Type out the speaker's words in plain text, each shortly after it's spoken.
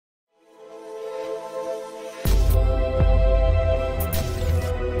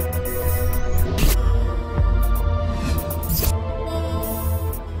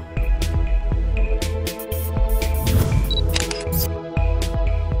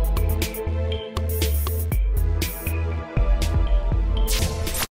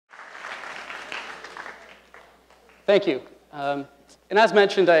Thank you. And as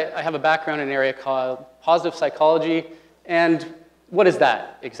mentioned, I have a background in an area called positive psychology. And what is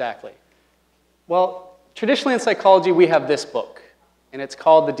that exactly? Well, traditionally in psychology, we have this book, and it's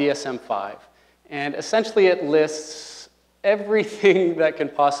called the DSM-5. And essentially, it lists everything that can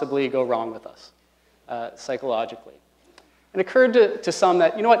possibly go wrong with us psychologically. It occurred to some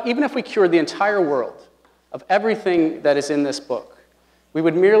that, you know what, even if we cured the entire world of everything that is in this book, we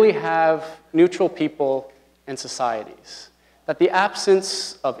would merely have neutral people and societies. That the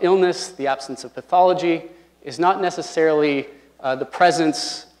absence of illness, the absence of pathology, is not necessarily the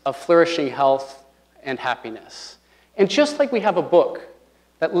presence of flourishing health and happiness. And just like we have a book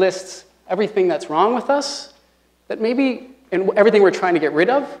that lists everything that's wrong with us, that maybe, and everything we're trying to get rid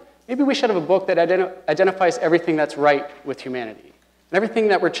of, maybe we should have a book that identifies everything that's right with humanity, and everything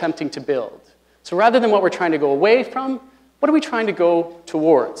that we're attempting to build. So rather than what we're trying to go away from, what are we trying to go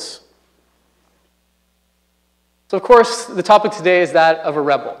towards? So of course, the topic today is that of a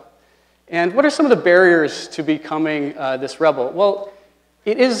rebel. And what are some of the barriers to becoming this rebel? Well,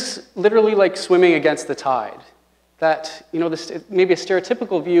 it is literally like swimming against the tide. That, you know, maybe a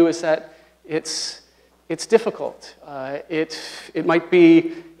stereotypical view is that it's difficult. It might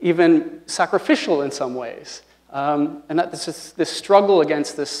be even sacrificial in some ways. And that this struggle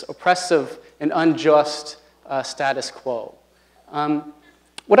against this oppressive and unjust status quo.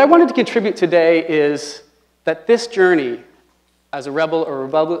 What I wanted to contribute today is that this journey as a rebel or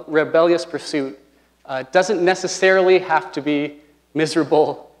rebellious pursuit doesn't necessarily have to be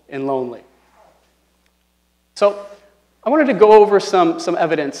miserable and lonely. So I wanted to go over some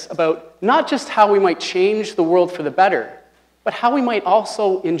evidence about not just how we might change the world for the better, but how we might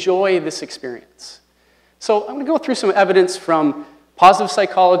also enjoy this experience. So I'm going to go through some evidence from positive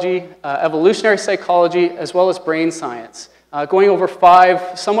psychology, evolutionary psychology, as well as brain science, going over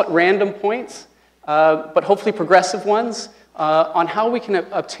 5 somewhat random points, but hopefully progressive ones, on how we can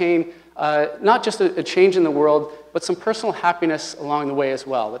obtain not just a change in the world, but some personal happiness along the way as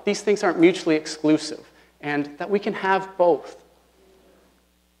well. That these things aren't mutually exclusive, and that we can have both.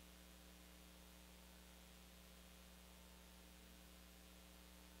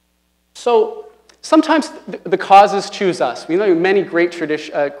 So sometimes the causes choose us. We know many great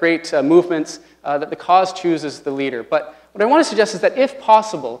movements that the cause chooses the leader. But what I want to suggest is that if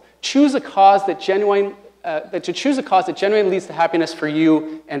possible, choose a cause that genuinely leads to happiness for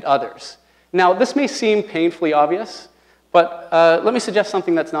you and others. Now, this may seem painfully obvious, but let me suggest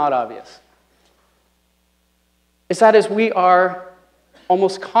something that's not obvious. Is that we are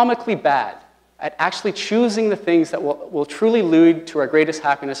almost comically bad at actually choosing the things that will truly lead to our greatest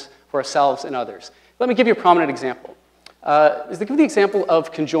happiness for ourselves and others. Let me give you a prominent example. Is to give the example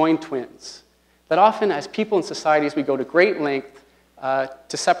of conjoined twins. That often, as people in societies, we go to great length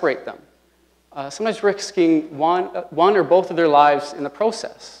to separate them. Sometimes risking one or both of their lives in the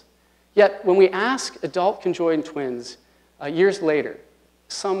process. Yet, when we ask adult conjoined twins years later,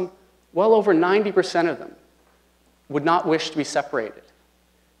 well over 90% of them would not wish to be separated.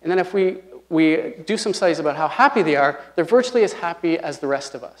 And then if we do some studies about how happy they are, they're virtually as happy as the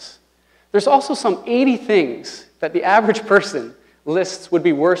rest of us. There's also some 80 things that the average person lists would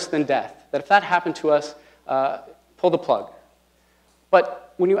be worse than death. That if that happened to us, pull the plug.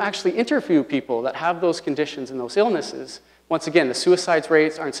 But when you actually interview people that have those conditions and those illnesses, once again, the suicide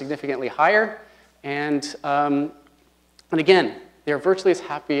rates aren't significantly higher, and again, they're virtually as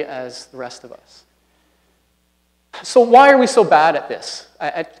happy as the rest of us. So why are we so bad at this,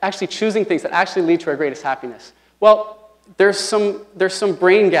 at actually choosing things that actually lead to our greatest happiness? Well, there's some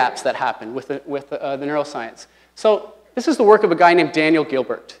brain gaps that happen with the neuroscience. So this is the work of a guy named Daniel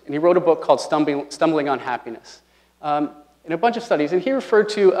Gilbert, and he wrote a book called Stumbling on Happiness. In a bunch of studies, and he referred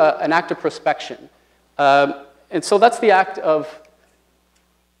to an act of prospection. And so that's the act of,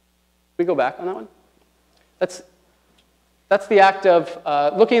 we go back on that one? That's the act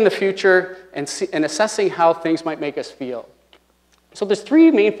of looking in the future and assessing how things might make us feel. So there's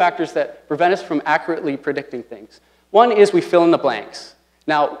 3 main factors that prevent us from accurately predicting things. One is we fill in the blanks.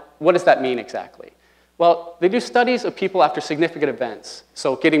 Now, what does that mean exactly? Well, they do studies of people after significant events.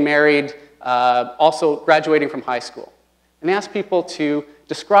 So getting married, also graduating from high school. And they ask people to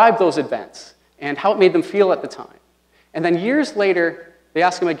describe those events and how it made them feel at the time. And then years later, they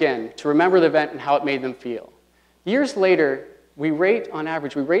ask them again to remember the event and how it made them feel. Years later, on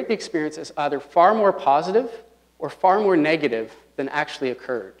average, we rate the experience as either far more positive or far more negative than actually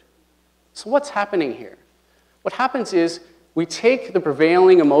occurred. So what's happening here? What happens is we take the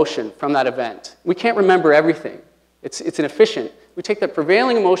prevailing emotion from that event. We can't remember everything. It's inefficient. We take the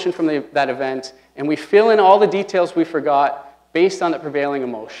prevailing emotion from that event and we fill in all the details we forgot based on the prevailing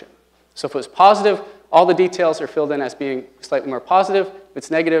emotion. So if it was positive, all the details are filled in as being slightly more positive. If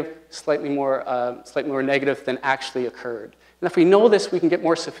it's negative, slightly more negative than actually occurred. And if we know this, we can get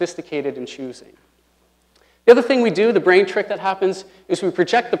more sophisticated in choosing. The other thing we do, the brain trick that happens, is we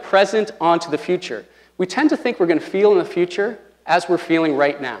project the present onto the future. We tend to think we're going to feel in the future as we're feeling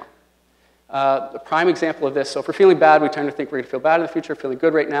right now. The prime example of this, so if we're feeling bad, we tend to think we're going to feel bad in the future. Feeling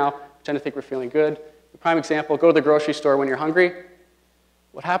good right now, we tend to think we're feeling good. The prime example, go to the grocery store when you're hungry.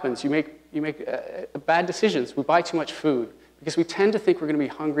 What happens? You make bad decisions. We buy too much food because we tend to think we're going to be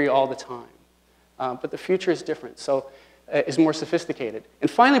hungry all the time. But the future is different, so is more sophisticated. And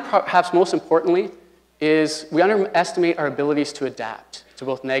finally, perhaps most importantly, is we underestimate our abilities to adapt to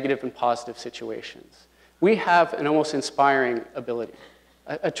both negative and positive situations. We have an almost inspiring ability,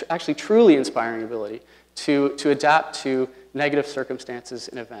 actually truly inspiring ability, to adapt to negative circumstances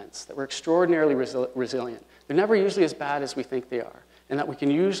and events, that we're extraordinarily resilient. They're never usually as bad as we think they are, and that we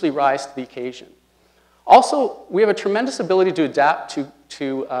can usually rise to the occasion. Also, we have a tremendous ability to adapt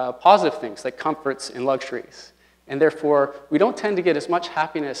to positive things like comforts and luxuries. And therefore, we don't tend to get as much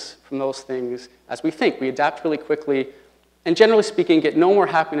happiness from those things as we think. We adapt really quickly, and generally speaking, get no more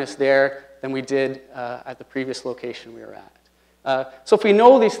happiness there than we did at the previous location we were at. So if we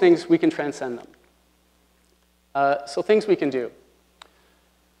know these things, we can transcend them. So things we can do.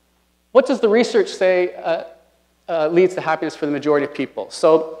 What does the research say leads to happiness for the majority of people?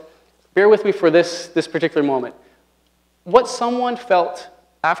 So bear with me for this particular moment. What someone felt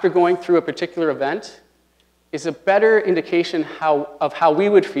after going through a particular event is a better indication of how we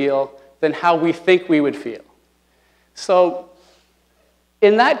would feel than how we think we would feel. So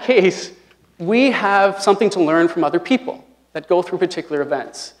in that case, we have something to learn from other people that go through particular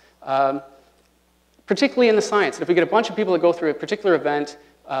events, particularly in the science. If we get a bunch of people that go through a particular event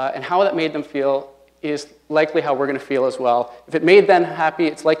and how that made them feel is likely how we're going to feel as well. If it made them happy,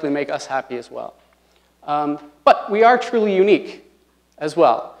 it's likely to make us happy as well. But we are truly unique as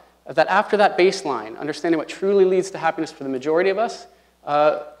well. That after that baseline, understanding what truly leads to happiness for the majority of us,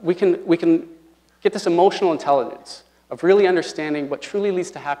 we can get this emotional intelligence of really understanding what truly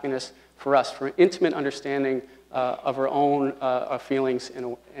leads to happiness for us, for an intimate understanding of our own feelings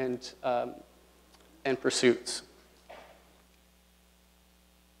and pursuits.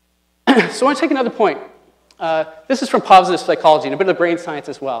 So I want to take another point. This is from positive psychology and a bit of brain science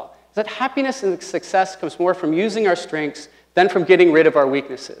as well. Is that happiness and success comes more from using our strengths than from getting rid of our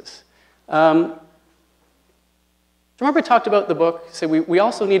weaknesses. Remember I talked about the book? So we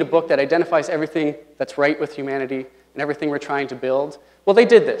also need a book that identifies everything that's right with humanity and everything we're trying to build. Well, they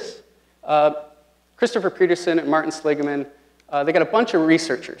did this. Christopher Peterson and Martin Seligman, they got a bunch of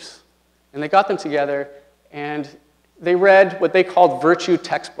researchers, and they got them together, and they read what they called virtue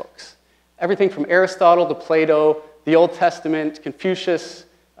textbooks. Everything from Aristotle to Plato, the Old Testament, Confucius,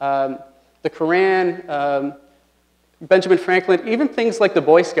 the Quran, Benjamin Franklin, even things like the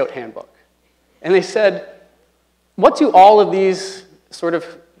Boy Scout handbook. And they said, what do all of these sort of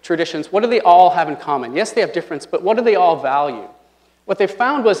traditions, what do they all have in common? Yes, they have difference, but what do they all value? What they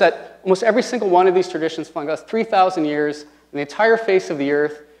found was that almost every single one of these traditions, for us 3,000 years, in the entire face of the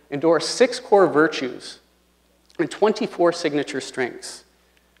earth, endorse 6 core virtues and 24 signature strengths.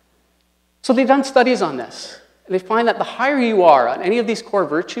 So they've done studies on this, and they find that the higher you are on any of these core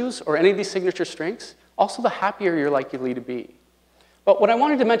virtues or any of these signature strengths, also the happier you're likely to be. But what I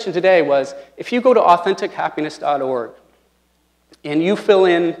wanted to mention today was, if you go to AuthenticHappiness.org and you fill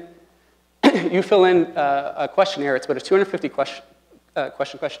in a questionnaire, it's about a 250 question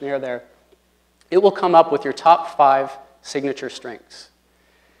questionnaire there, it will come up with your top 5 signature strengths.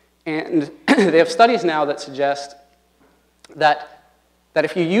 And they have studies now that suggest that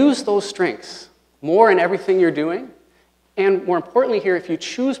if you use those strengths more in everything you're doing, and more importantly here, if you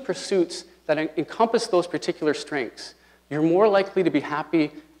choose pursuits that encompass those particular strengths, you're more likely to be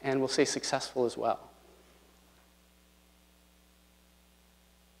happy and, we'll say, successful as well.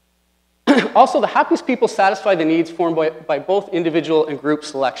 Also, the happiest people satisfy the needs formed by both individual and group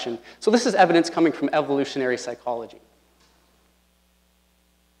selection. So this is evidence coming from evolutionary psychology.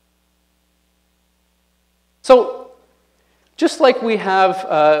 So just like we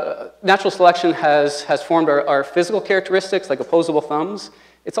have, natural selection has formed our physical characteristics, like opposable thumbs,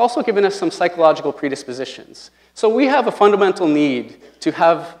 it's also given us some psychological predispositions. So we have a fundamental need to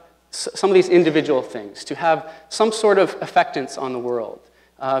have some of these individual things, to have some sort of effectance on the world,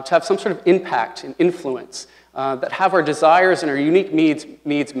 to have some sort of impact and influence, that have our desires and our unique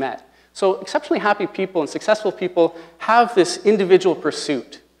needs met. So exceptionally happy people and successful people have this individual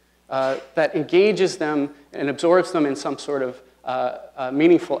pursuit that engages them and absorbs them in some sort of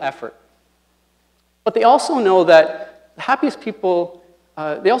meaningful effort. But they also know that the happiest people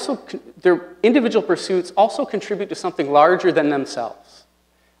their individual pursuits also contribute to something larger than themselves.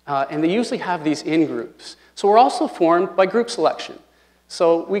 And they usually have these in-groups. So we're also formed by group selection.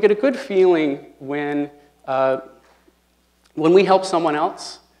 So we get a good feeling when we help someone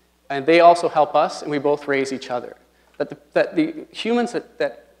else, and they also help us, and we both raise each other. That the humans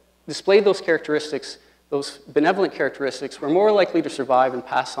that displayed those characteristics, those benevolent characteristics, were more likely to survive and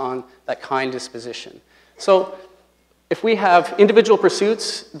pass on that kind disposition. So if we have individual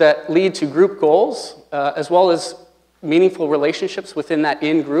pursuits that lead to group goals, as well as meaningful relationships within that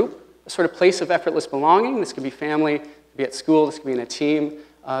in-group, a sort of place of effortless belonging, this could be family, it could be at school, this could be in a team,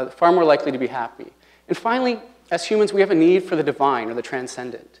 far more likely to be happy. And finally, as humans, we have a need for the divine or the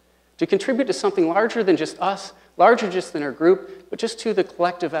transcendent, to contribute to something larger than just us, larger just than our group, but just to the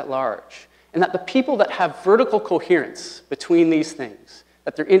collective at large. And that the people that have vertical coherence between these things,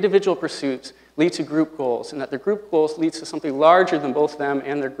 that their individual pursuits lead to group goals, and that their group goals lead to something larger than both them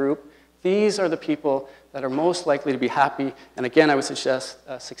and their group, these are the people that are most likely to be happy, and again, I would suggest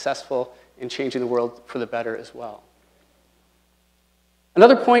successful in changing the world for the better as well.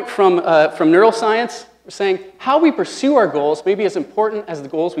 Another point from neuroscience, we're saying how we pursue our goals may be as important as the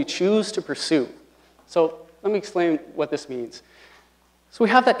goals we choose to pursue. So let me explain what this means. So we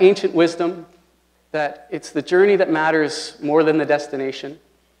have that ancient wisdom that it's the journey that matters more than the destination.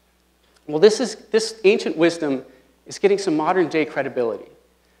 Well, this ancient wisdom is getting some modern-day credibility.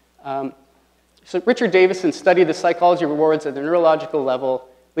 So Richard Davison studied the psychology of rewards at the neurological level,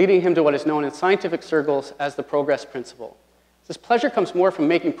 leading him to what is known in scientific circles as the progress principle. This pleasure comes more from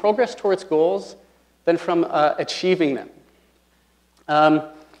making progress towards goals than from achieving them.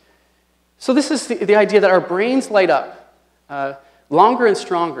 So this is the idea that our brains light up longer and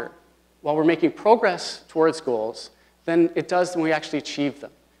stronger while we're making progress towards goals than it does when we actually achieve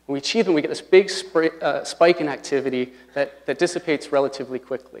them. When we achieve them, we get this big spike in activity that dissipates relatively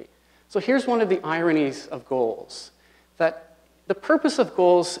quickly. So here's one of the ironies of goals, that the purpose of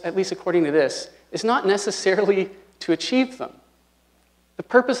goals, at least according to this, is not necessarily to achieve them. The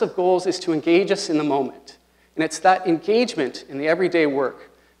purpose of goals is to engage us in the moment. And it's that engagement in the everyday work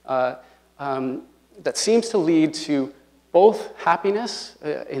that seems to lead to both happiness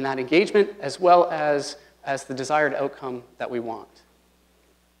in that engagement as well as the desired outcome that we want.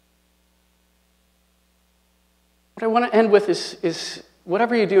 What I want to end with is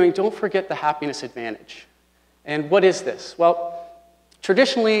whatever you're doing, don't forget the happiness advantage. And what is this? Well,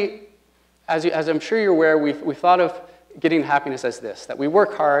 traditionally, as I'm sure you're aware, we've thought of getting happiness as this, that we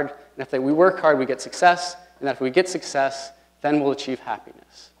work hard, and if we work hard, we get success, and that if we get success, then we'll achieve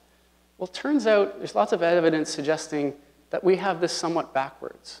happiness. Well, it turns out there's lots of evidence suggesting that we have this somewhat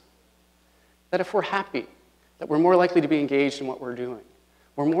backwards. That if we're happy, that we're more likely to be engaged in what we're doing.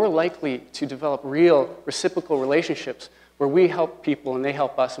 We're more likely to develop real reciprocal relationships where we help people and they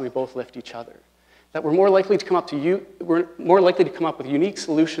help us and we both lift each other. That we're more likely to come up with unique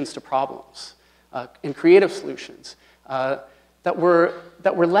solutions to problems and creative solutions. That we're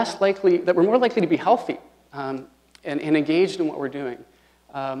more likely to be healthy and engaged in what we're doing.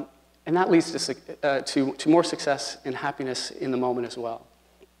 And that leads to more success and happiness in the moment as well.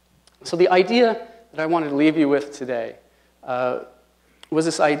 So the idea that I wanted to leave you with today was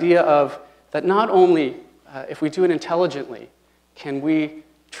this idea of that not only, if we do it intelligently, can we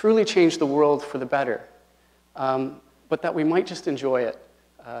truly change the world for the better, but that we might just enjoy it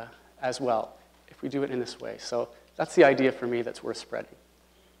as well if we do it in this way. So that's the idea for me that's worth spreading.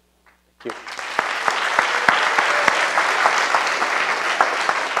 Thank you.